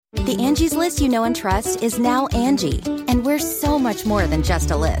The Angie's List you know and trust is now Angie, and we're so much more than just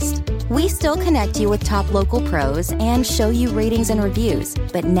a list. We still connect you with top local pros and show you ratings and reviews,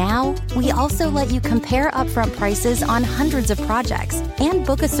 but now we also let you compare upfront prices on hundreds of projects and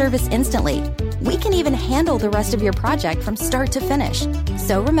book a service instantly. We can even handle the rest of your project from start to finish.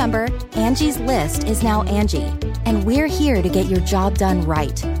 So remember, Angie's List is now Angie, and we're here to get your job done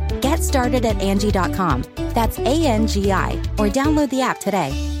right. Get started at Angie.com. That's ANGI, or download the app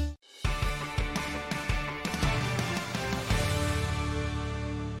today.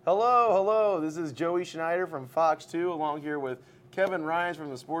 Hello. This is Joey Schneider from Fox 2, along here with Kevin Ryans from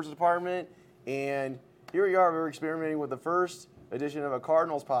the sports department. And here we are, we're experimenting with the first edition of a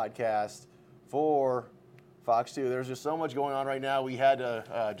Cardinals podcast for Fox 2. There's just so much going on right now. We had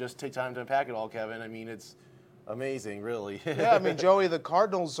to just take time to unpack it all, Kevin. I mean, it's amazing, really. Yeah, I mean, Joey, the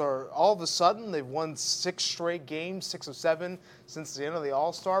Cardinals are all of a sudden, they've won 6 straight games, 6 of 7 since the end of the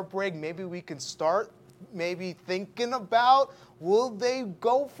All-Star break. Maybe we can start thinking about, will they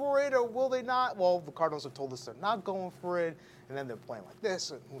go for it or will they not? Well, the Cardinals have told us they're not going for it, and then they're playing like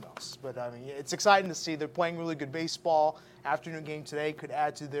this, and who knows. But, I mean, it's exciting to see. They're playing really good baseball. Afternoon game today could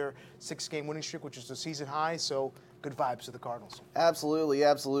add to their 6-game winning streak, which is a season high, so good vibes to the Cardinals.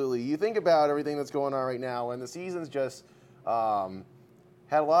 Absolutely. You think about everything that's going on right now, and the season's just had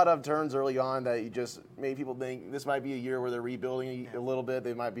a lot of turns early on that you just made people think this might be a year where they're rebuilding a little bit.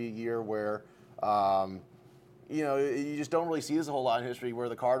 They might be a year where you just don't really see this a whole lot in history where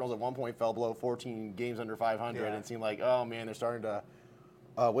the Cardinals at one point fell below 14 games under 500 and it seemed like, oh, man, they're starting to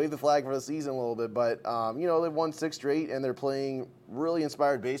wave the flag for the season a little bit. But, they've won 6 straight and they're playing really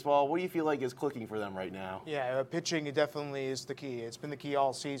inspired baseball. What do you feel like is clicking for them right now? Yeah, pitching definitely is the key. It's been the key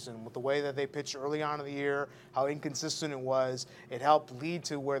all season. With the way that they pitched early on in the year, how inconsistent it was, it helped lead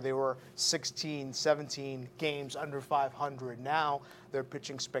to where they were 16, 17 games under 500. Now they're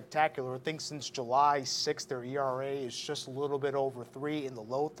pitching spectacular. I think since July 6th, their ERA is just a little bit over 3 in the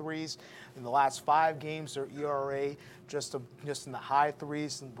low 3s. In the last 5 games, their ERA just in the high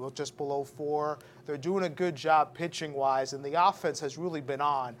 3s and just below 4. They're doing a good job pitching-wise, and the offense has really been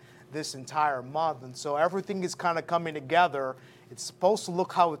on this entire month. And so everything is kind of coming together. It's supposed to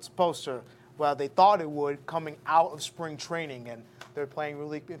look how it's supposed to. Well, they thought it would coming out of spring training, and they're playing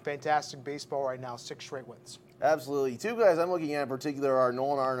really fantastic baseball right now, 6 straight wins. Absolutely. 2 guys I'm looking at in particular are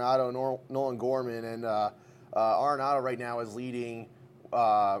Nolan Arenado, Nolan Gorman, and Arenado right now is leading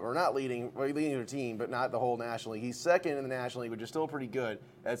leading their team, but not the whole National League. He's second in the National League, which is still pretty good,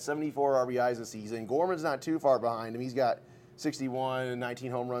 at 74 RBIs this season. Gorman's not too far behind him. He's got 61 and 19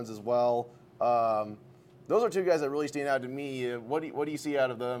 home runs as well. Those are 2 guys that really stand out to me. What do you see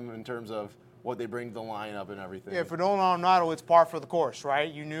out of them in terms of what they bring to the lineup and everything? Yeah, for Nolan Arenado, it's par for the course,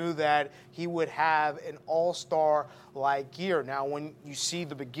 right? You knew that he would have an all-star-like year. Now, when you see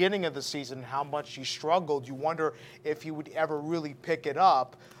the beginning of the season, how much he struggled, you wonder if he would ever really pick it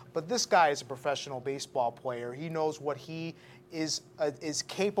up. But this guy is a professional baseball player. He knows what he is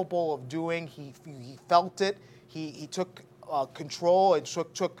capable of doing. He felt it. He took control and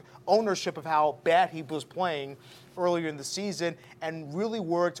took ownership of how bad he was playing earlier in the season and really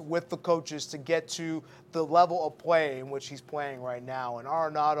worked with the coaches to get to the level of play in which he's playing right now. And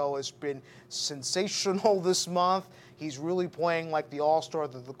Arenado has been sensational this month. He's really playing like the all-star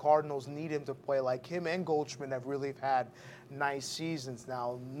that the Cardinals need him to play like. Him and Goldschmidt have really had nice seasons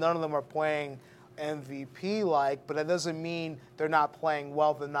now. None of them are playing MVP-like, but that doesn't mean they're not playing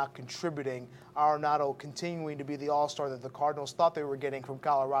well, they're not contributing. Arenado continuing to be the all-star that the Cardinals thought they were getting from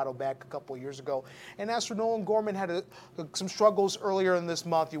Colorado back a couple of years ago. And as for Nolan Gorman, had some struggles earlier in this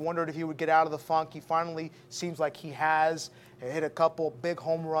month. You wondered if he would get out of the funk. He finally seems like he has. He hit a couple big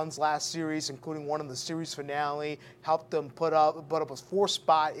home runs last series, including one in the series finale. Helped them put up a 4th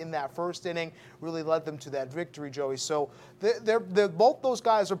spot in that first inning. Really led them to that victory, Joey. So they're both those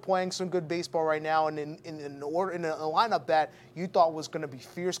guys are playing some good baseball right now, and in a lineup that you thought was going to be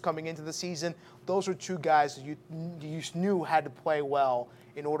fierce coming into the season. Those are 2 guys that you knew had to play well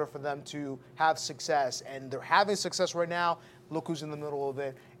in order for them to have success, and they're having success right now. Look who's in the middle of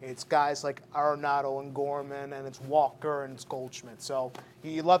it. It's guys like Arenado and Gorman, and it's Walker and it's Goldschmidt. So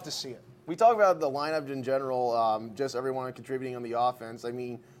you love to see it. We talk about the lineup in general, just everyone contributing on the offense. I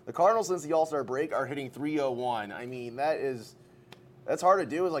mean, the Cardinals since the All-Star break are hitting .301. I mean, that's hard to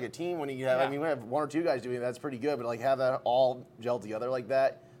do as like a team when you have. Yeah. I mean, we have 1 or 2 guys doing it. That's pretty good, but like have that all gelled together like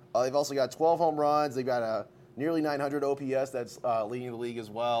that. They've also got 12 home runs. They've got a nearly 900 OPS that's leading the league as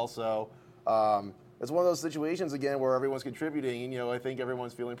well. So it's one of those situations again where everyone's contributing, and I think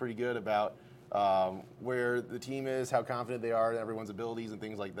everyone's feeling pretty good about where the team is, how confident they are in everyone's abilities and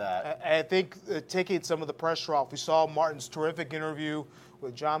things like that. I think taking some of the pressure off. We saw Martin's terrific interview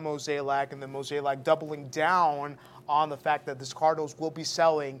with John Mozeliak, and then Mozeliak doubling down on the fact that this Cardinals will be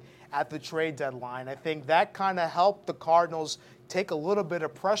selling at the trade deadline. I think that kind of helped the Cardinals take a little bit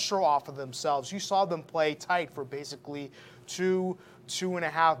of pressure off of themselves. You saw them play tight for basically two and a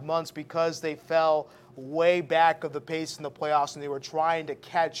half months because they fell way back of the pace in the playoffs, and they were trying to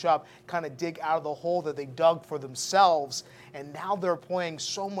catch up, kind of dig out of the hole that they dug for themselves. And now they're playing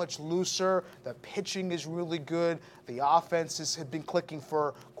so much looser. The pitching is really good. The offenses have been clicking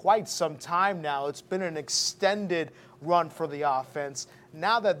for quite some time now. It's been an extended run for the offense.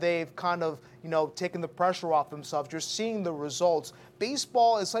 Now that they've kind of, taken the pressure off themselves, you're seeing the results.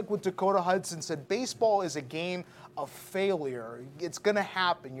 Baseball is like what Dakota Hudson said. Baseball is a game of failure. It's going to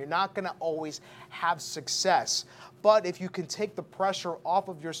happen. You're not going to always have success. But if you can take the pressure off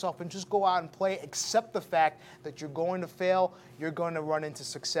of yourself and just go out and play, accept the fact that you're going to fail, you're going to run into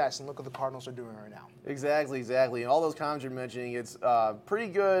success. And look what the Cardinals are doing right now. Exactly. And all those comments you're mentioning, it's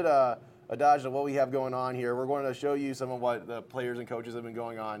pretty good adage of what we have going on here. We're going to show you some of what the players and coaches have been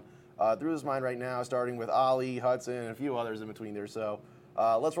going on through his mind right now, starting with Ollie, Hudson, and a few others in between there. So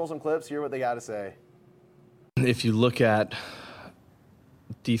let's roll some clips, hear what they got to say. If you look at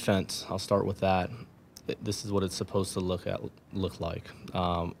defense, I'll start with that. This is what it's supposed to look like.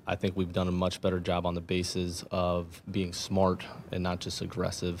 I think we've done a much better job on the basis of being smart and not just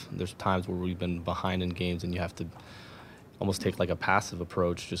aggressive. There's times where we've been behind in games and you have to almost take like a passive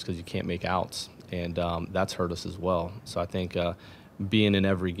approach just because you can't make outs, and that's hurt us as well. So I think being in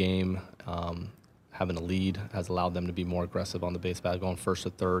every game, having a lead has allowed them to be more aggressive on the base paths, going first to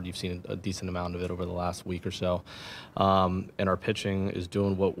third. You've seen a decent amount of it over the last week or so. And our pitching is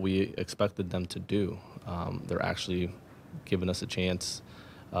doing what we expected them to do. They're actually giving us a chance,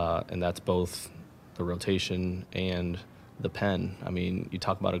 and that's both the rotation and the pen. I mean, you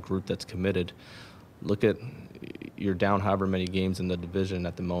talk about a group that's committed. Look at, you're down however many games in the division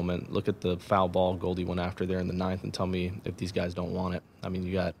at the moment. Look at the foul ball Goldie went after there in the ninth and tell me if these guys don't want it. I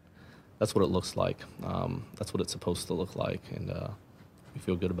mean, that's what it looks like. That's what it's supposed to look like, and we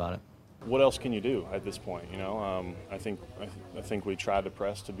feel good about it. What else can you do at this point? I think we tried to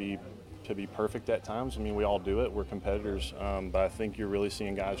press to be perfect at times. I mean, we all do it. We're competitors, but I think you're really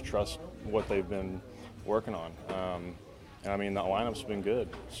seeing guys trust what they've been working on. And I mean, the lineup's been good.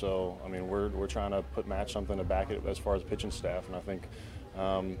 So I mean, we're trying to match something to back it as far as pitching staff, and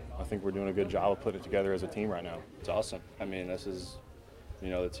I think we're doing a good job of putting it together as a team right now. It's awesome. I mean, this is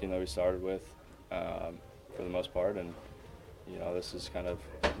the team that we started with for the most part, and this is kind of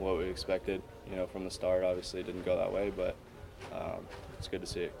what we expected from the start. Obviously it didn't go that way, but it's good to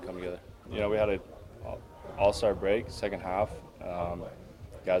see it come together. We had an all-star break, second half.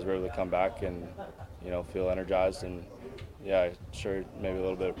 Guys were able to come back and feel energized, and sure, maybe a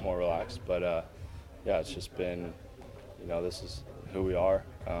little bit more relaxed, but it's just been this is who we are.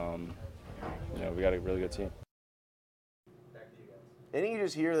 We got a really good team. I think you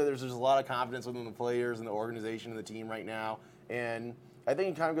just hear that there's just a lot of confidence within the players and the organization and the team right now. And I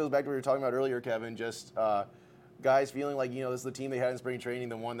think it kind of goes back to what you were talking about earlier, Kevin, just guys feeling like, this is the team they had in spring training,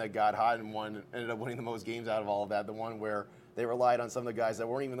 the one that got hot and ended up winning the most games out of all of that, the one where they relied on some of the guys that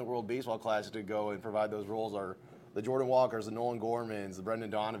weren't even in the World Baseball Classic to go and provide those roles. Are the Jordan Walkers, the Nolan Gormans, the Brendan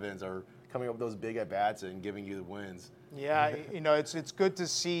Donovans are coming up with those big at-bats and giving you the wins. Yeah, it's good to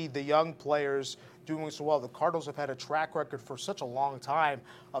see the young players doing so well. The Cardinals have had a track record for such a long time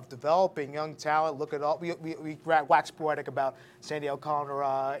of developing young talent. Look at all we wax poetic about Sandy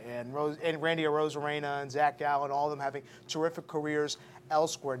Alcantara and Randy Arozarena and Zach Allen, all of them having terrific careers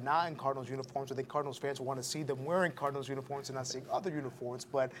elsewhere, not in Cardinals uniforms. I think Cardinals fans will want to see them wearing Cardinals uniforms and not seeing other uniforms,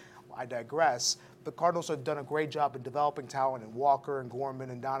 but I digress. The Cardinals have done a great job in developing talent, and Walker and Gorman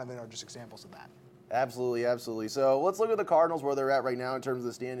and Donovan are just examples of that. Absolutely. So let's look at the Cardinals, where they're at right now in terms of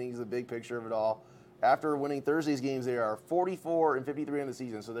the standings, the big picture of it all. After winning Thursday's games, they are 44-53 in the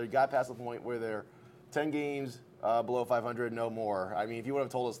season. So they got past the point where they're 10 games below 500, no more. I mean, if you would have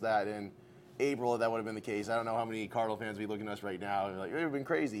told us that in April, that would have been the case. I don't know how many Cardinal fans would be looking at us right now. Like, it would have been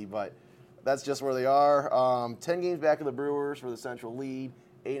crazy, but that's just where they are. 10 games back of the Brewers for the Central lead,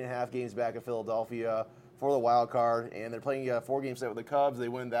 8.5 games back of Philadelphia for the wild card, and they're playing a 4-game set with the Cubs. They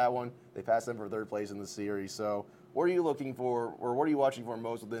win that one. They pass them for third place in the series. So what are you looking for, or what are you watching for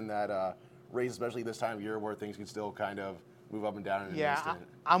most within that race, especially this time of year where things can still kind of move up and down in an instant?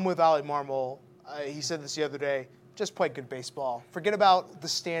 I'm with Ollie Marmol. He said this the other day, just play good baseball. Forget about the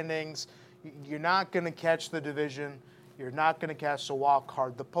standings. You're not going to catch the division. You're not going to catch the wild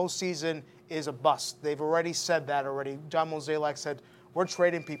card. The postseason is a bust. They've already said that already. John Mozeliak said we're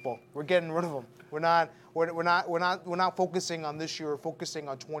trading people. We're getting rid of them. We're not focusing on this year. We're focusing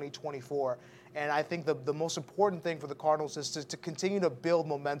on 2024. And I think the most important thing for the Cardinals is to continue to build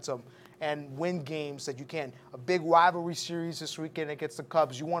momentum and win games that you can. A big rivalry series this weekend against the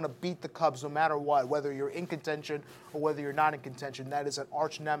Cubs. You want to beat the Cubs no matter what, whether you're in contention or whether you're not in contention. That is an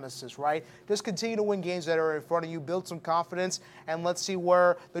arch nemesis, right? Just continue to win games that are in front of you, build some confidence, and let's see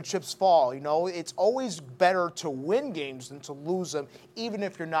where the chips fall. You know, it's always better to win games than to lose them, even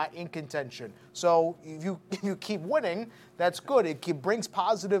if you're not in contention. So if you keep winning, that's good. It brings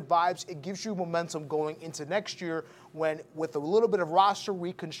positive vibes. It gives you momentum going into next year when, with a little bit of roster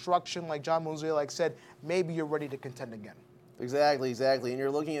reconstruction, like John Mozeliak said, maybe you're ready to contend again. Exactly. And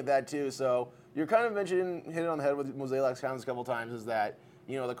you're looking at that too. So you're kind of hitting it on the head with Mozeliak's comments a couple times is that,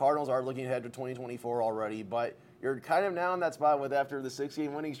 you know, the Cardinals are looking ahead to 2024 already, but you're kind of now in that spot with after the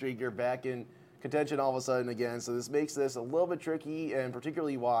 6-game winning streak, you're back in contention all of a sudden again. So this makes this a little bit tricky, and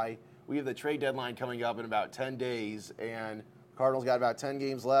particularly why we have the trade deadline coming up in about 10 days, and Cardinals got about 10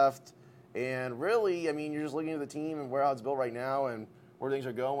 games left. And really, I mean, you're just looking at the team and where how it's built right now and where things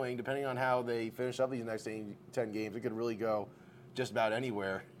are going. Depending on how they finish up these next 10 games, it could really go just about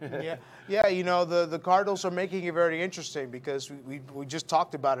anywhere. Yeah. You know, the Cardinals are making it very interesting because we just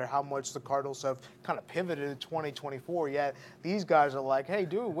talked about it, how much the Cardinals have kind of pivoted in 2024. Yet these guys are like, hey,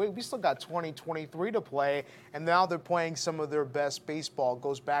 dude, we still got 2023 to play, and now they're playing some of their best baseball. It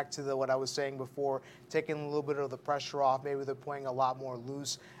goes back to what I was saying before, taking a little bit of the pressure off. Maybe they're playing a lot more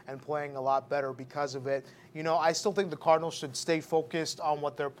loose and playing a lot better because of it. You know, I still think the Cardinals should stay focused on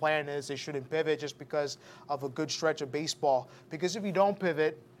what their plan is. They shouldn't pivot just because of a good stretch of baseball. Because if you don't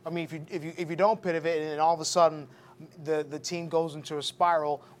pivot, I mean, if you don't pivot and then all of a sudden the team goes into a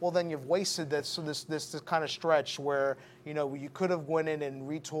spiral, well, then you've wasted this kind of stretch where, you know, you could have went in and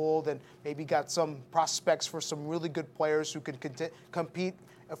retooled and maybe got some prospects for some really good players who can compete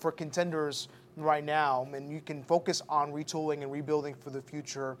for contenders right now, and you can focus on retooling and rebuilding for the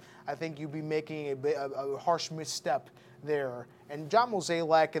future. I think you'd be making a harsh misstep there. And John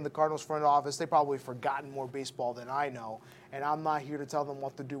Mozeliak and the Cardinals front office, they've probably forgotten more baseball than I know, and I'm not here to tell them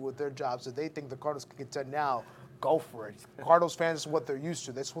what to do with their jobs. If they think the Cardinals can contend now, go for it. Cardinals fans is what they're used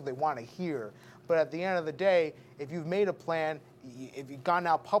to. That's what they want to hear. But at the end of the day, if you've made a plan, if you've gone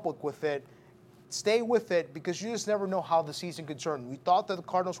out public with it, stay with it, because you just never know how the season could turn. We thought that the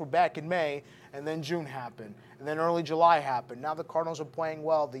Cardinals were back in May, and then June happened, and then early July happened. Now the Cardinals are playing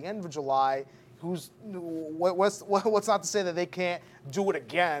well at the end of July. What's not to say that they can't do it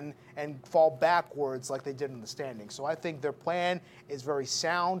again and fall backwards like they did in the standings. So I think their plan is very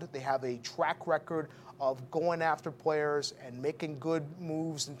sound. They have a track record of going after players and making good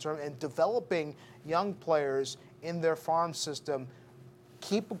moves and developing young players in their farm system.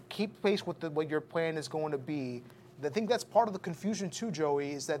 Keep pace with what your plan is going to be. I think that's part of the confusion too,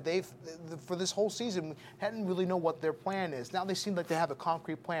 Joey, is that they've, for this whole season, hadn't really know what their plan is. Now they seem like they have a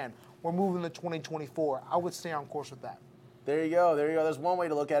concrete plan. We're moving to 2024. I would stay on course with that. There you go. There's one way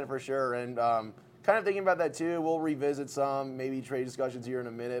to look at it for sure. And kind of thinking about that too, we'll revisit some maybe trade discussions here in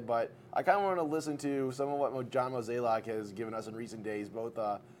a minute, but I kind of want to listen to some of what John Mozeliak has given us in recent days, both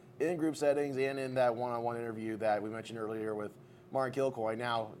in group settings and in that one-on-one interview that we mentioned earlier with Martin Kilcoy.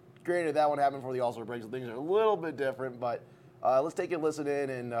 Now, granted, that one happened before the All-Star break, so things are a little bit different, but let's take a listen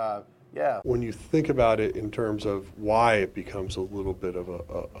in and, yeah. When you think about it in terms of why it becomes a little bit of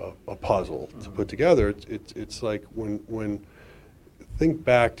a puzzle to put together, it's like when think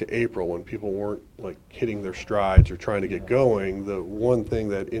back to April when people weren't like hitting their strides or trying to get going, the one thing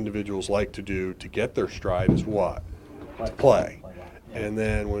that individuals like to do to get their stride is what? To play. And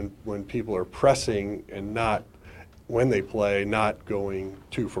then when people are pressing and not, when they play, not going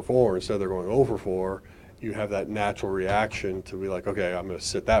 2 for 4, instead they're going 0 for 4, you have that natural reaction to be like, okay, I'm going to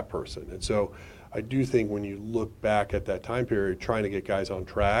sit that person. And so I do think when you look back at that time period, trying to get guys on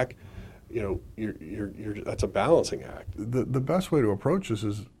track, you know, you're that's a balancing act. The best way to approach this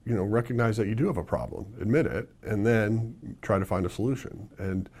is, you know, recognize that you do have a problem, admit it, and then try to find a solution.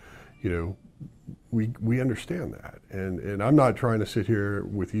 And, you know, we understand that. And I'm not trying to sit here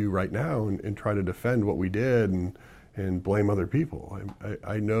with you right now and try to defend what we did and blame other people.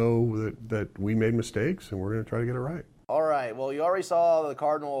 I know that we made mistakes, and we're going to try to get it right. All right. Well, you already saw the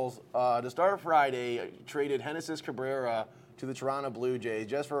Cardinals, to start Friday, traded Genesis Cabrera to the Toronto Blue Jays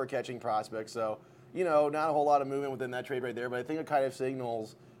just for a catching prospect. So, you know, not a whole lot of movement within that trade right there, but I think it kind of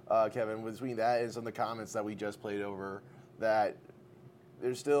signals, Kevin, between that and some of the comments that we just played over, that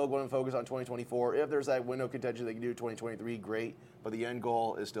they're still going to focus on 2024. If there's that window contention they can do 2023, great. but the end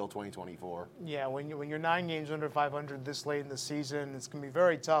goal is still 2024. Yeah, when you're 9 games under 500 this late in the season, it's going to be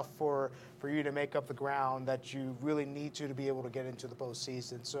very tough for you to make up the ground that you really need to be able to get into the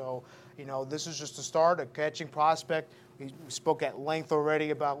postseason. So, this is just a start, a catching prospect. We spoke at length already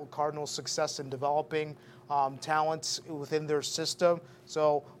about Cardinals' success in developing talents within their system.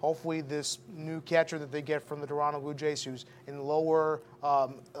 So hopefully this new catcher that they get from the Toronto Blue Jays, who's in lower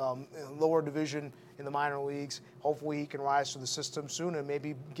division in the minor leagues, hopefully he can rise to the system soon and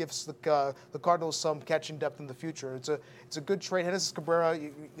maybe gives the Cardinals some catching depth in the future. It's a good trade. Genesis Cabrera,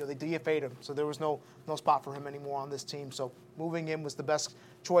 they DFA'd him, so there was no spot for him anymore on this team. So moving him was the best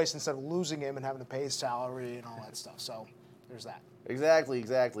choice instead of losing him and having to pay his salary and all that stuff. So there's that.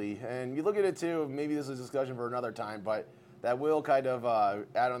 Exactly. And you look at it too, maybe this is a discussion for another time, but that will kind of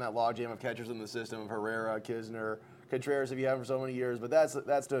add on that logjam of catchers in the system, of Herrera, Kisner, Contreras, if you have him for so many years. But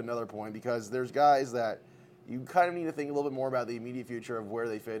that's to another point, because there's guys that you kind of need to think a little bit more about the immediate future of where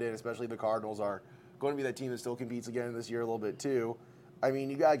they fit in, especially the Cardinals are going to be that team that still competes again this year a little bit too. I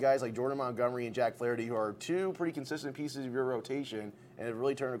mean, you got guys like Jordan Montgomery and Jack Flaherty, who are two pretty consistent pieces of your rotation and have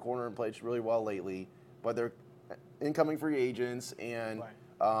really turned a corner and played really well lately, but they're incoming free agents, and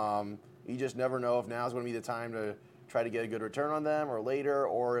you just never know if now is going to be the time to try to get a good return on them or later,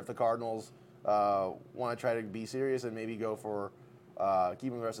 or if the Cardinals want to try to be serious and maybe go for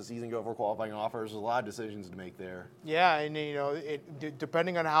keeping the rest of the season, go for qualifying offers. There's a lot of decisions to make there. Yeah, and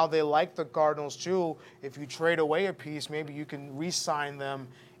depending on how they like the Cardinals too, if you trade away a piece, maybe you can re-sign them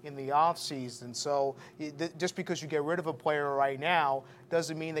in the offseason. So just because you get rid of a player right now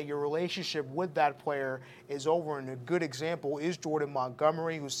doesn't mean that your relationship with that player is over. And a good example is Jordan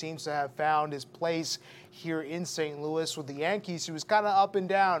Montgomery, who seems to have found his place here in St. Louis with the Yankees. He was kind of up and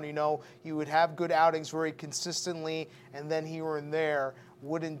down. He would have good outings very consistently, and then here and there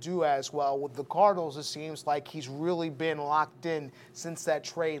wouldn't do as well. With the Cardinals, it seems like he's really been locked in since that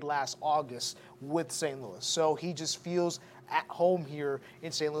trade last August with St. Louis. So he just feels at home here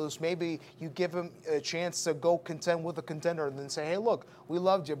in St. Louis. Maybe you give him a chance to go contend with a contender and then say, hey, look, we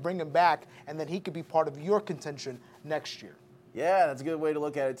loved you, bring him back, and then he could be part of your contention next year. Yeah, that's a good way to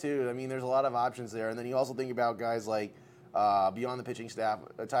look at it, too. I mean, there's a lot of options there. And then you also think about guys like beyond the pitching staff,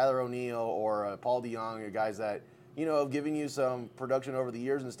 Tyler O'Neill or Paul DeJong, guys that, have given you some production over the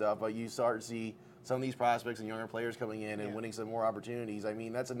years and stuff, but you start to see some of these prospects and younger players coming in and winning some more opportunities. I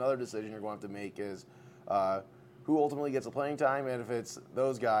mean, that's another decision you're going to have to make is who ultimately gets the playing time, and if it's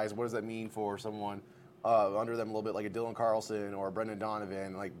those guys, what does that mean for someone under them a little bit, like a Dylan Carlson or a Brendan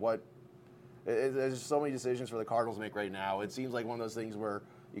Donovan? Like there's so many decisions for the Cardinals to make right now. It seems like one of those things where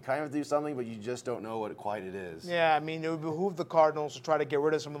you kind of do something, but you just don't know what quite it is. Yeah, I mean, it would behoove the Cardinals to try to get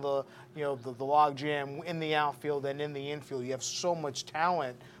rid of some of the, the log jam in the outfield and in the infield. You have so much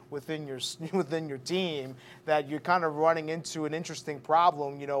talent within your team that you're kind of running into an interesting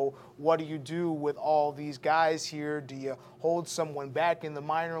problem. What do you do with all these guys here? Do you hold someone back in the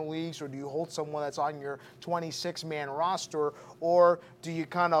minor leagues, or do you hold someone that's on your 26-man roster, or do you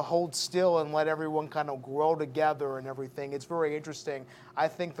kind of hold still and let everyone kind of grow together and everything? It's very interesting. I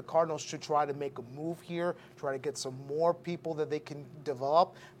think the Cardinals should try to make a move here, try to get some more people that they can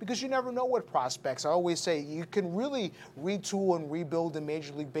develop, because you never know what prospects. I always say you can really retool and rebuild in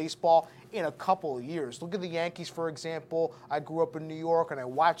Major League Baseball in a couple of years. Look at the Yankees, for example. I grew up in New York and I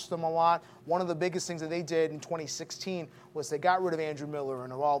watched them a lot. One of the biggest things that they did in 2016 was they got rid of Andrew Miller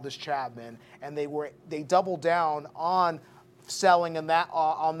and Aroldis Chapman, and they doubled down on selling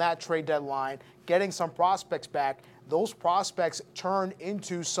on that trade deadline, getting some prospects back. Those prospects turned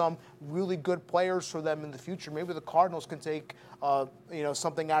into some really good players for them in the future. Maybe the Cardinals can take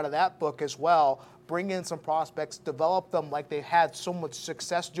something out of that book as well. Bring in some prospects, develop them like they had so much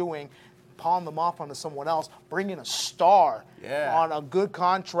success doing, pawn them off onto someone else, bring in a star on a good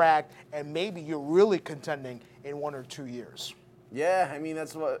contract, and maybe you're really contending in 1 or 2 years. Yeah, I mean,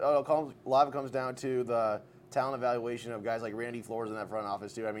 that's what a lot of it comes down to, the talent evaluation of guys like Randy Flores in that front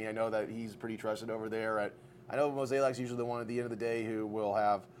office, too. I mean, I know that he's pretty trusted over there. I know Moselak's usually the one at the end of the day who will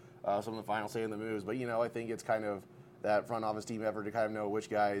have some of the final say in the moves, but, I think it's kind of that front office team effort to kind of know which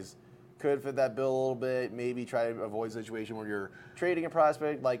guys could fit that bill a little bit, maybe try to avoid a situation where you're trading a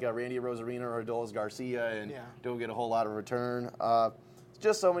prospect like Randy Rosarina or Adolis Garcia and don't get a whole lot of return.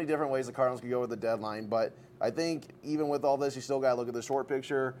 Just so many different ways the Cardinals could go with the deadline, but I think even with all this, you still got to look at the short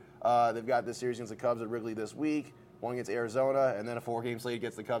picture. They've got this series against the Cubs at Wrigley this week, one against Arizona, and then a 4-game slate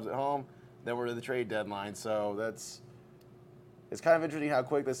against the Cubs at home. Then we're to the trade deadline, so it's kind of interesting how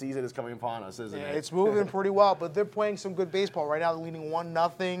quick the season is coming upon us, isn't it? It's moving pretty well, but they're playing some good baseball. Right now, they're leading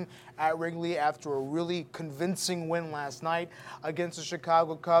 1-0 at Wrigley after a really convincing win last night against the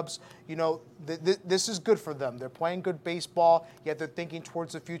Chicago Cubs. You know, this is good for them. They're playing good baseball, yet they're thinking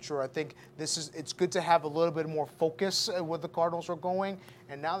towards the future. I think it's good to have a little bit more focus where the Cardinals are going.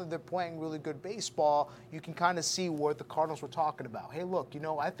 And now that they're playing really good baseball, you can kind of see what the Cardinals were talking about. Hey, look, you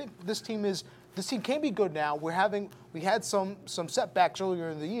know, I think this team can be good now. We had some setbacks earlier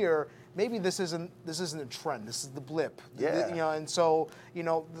in the year. Maybe this isn't a trend. This is the blip. Yeah. You know, and so you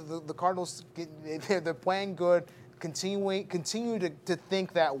know the Cardinals, they're playing good. Continue to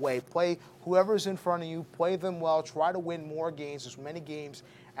think that way. Play whoever's in front of you. Play them well. Try to win more games, as many games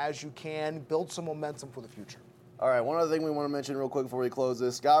as you can. Build some momentum for the future. All right, one other thing we want to mention real quick before we close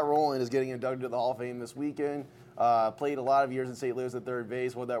this. Scott Rowland is getting inducted to the Hall of Fame this weekend. Played a lot of years in St. Louis at third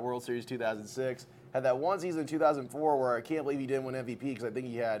base, won that World Series 2006. Had that one season in 2004 where I can't believe he didn't win MVP because I think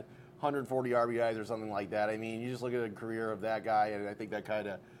he had 140 RBIs or something like that. I mean, you just look at the career of that guy, and I think that kind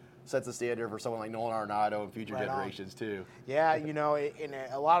of sets the standard for someone like Nolan Arenado and future generations too. Yeah, you know, and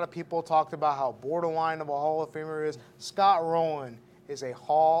a lot of people talked about how borderline of a Hall of Famer is. Scott Rowland is a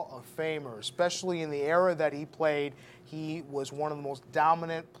Hall of Famer, especially in the era that he played. He was one of the most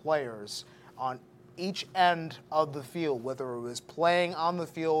dominant players on each end of the field, whether it was playing on the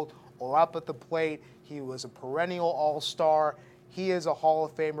field or up at the plate. He was a perennial all-star. He is a Hall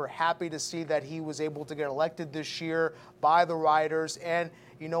of Famer. Happy to see that he was able to get elected this year by the writers. And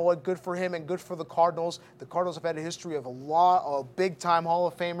you know what? Good for him and good for the Cardinals. The Cardinals have had a history of a lot of big-time Hall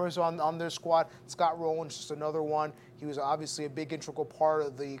of Famers on their squad. Scott Rowland's just another one. He was obviously a big integral part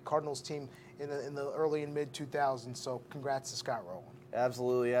of the Cardinals team in the early and mid-2000s. So congrats to Scott Rowland.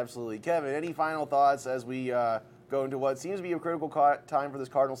 Absolutely, absolutely. Kevin, any final thoughts as we go into what seems to be a critical time for this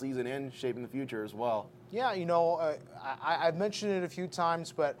Cardinal season and shaping the future as well? Yeah, you know, I've mentioned it a few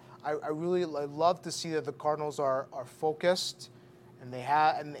times, but I really love to see that the Cardinals are focused and they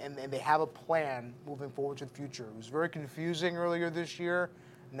have a plan moving forward to the future. It was very confusing earlier this year.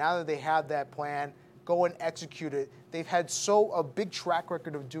 Now that they have that plan, go and execute it. They've had a big track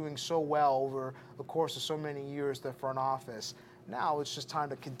record of doing so well over the course of so many years, the front office. Now it's just time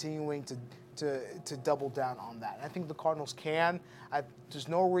to continuing to double down on that. And I think the Cardinals can. There's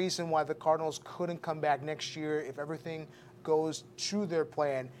no reason why the Cardinals couldn't come back next year if everything goes to their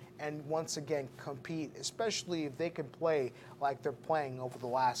plan and once again compete, especially if they can play like they're playing over the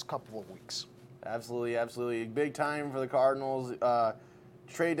last couple of weeks. Absolutely, absolutely. Big time for the Cardinals.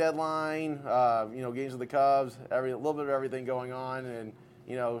 Trade deadline, games with the Cubs, a little bit of everything going on, and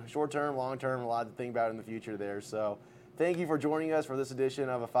short term, long term, a lot to think about in the future there. So thank you for joining us for this edition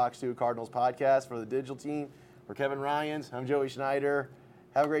of a Fox 2 Cardinals podcast. For the digital team, for Kevin Ryans, I'm Joey Schneider.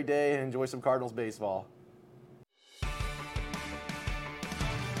 Have a great day and enjoy some Cardinals baseball.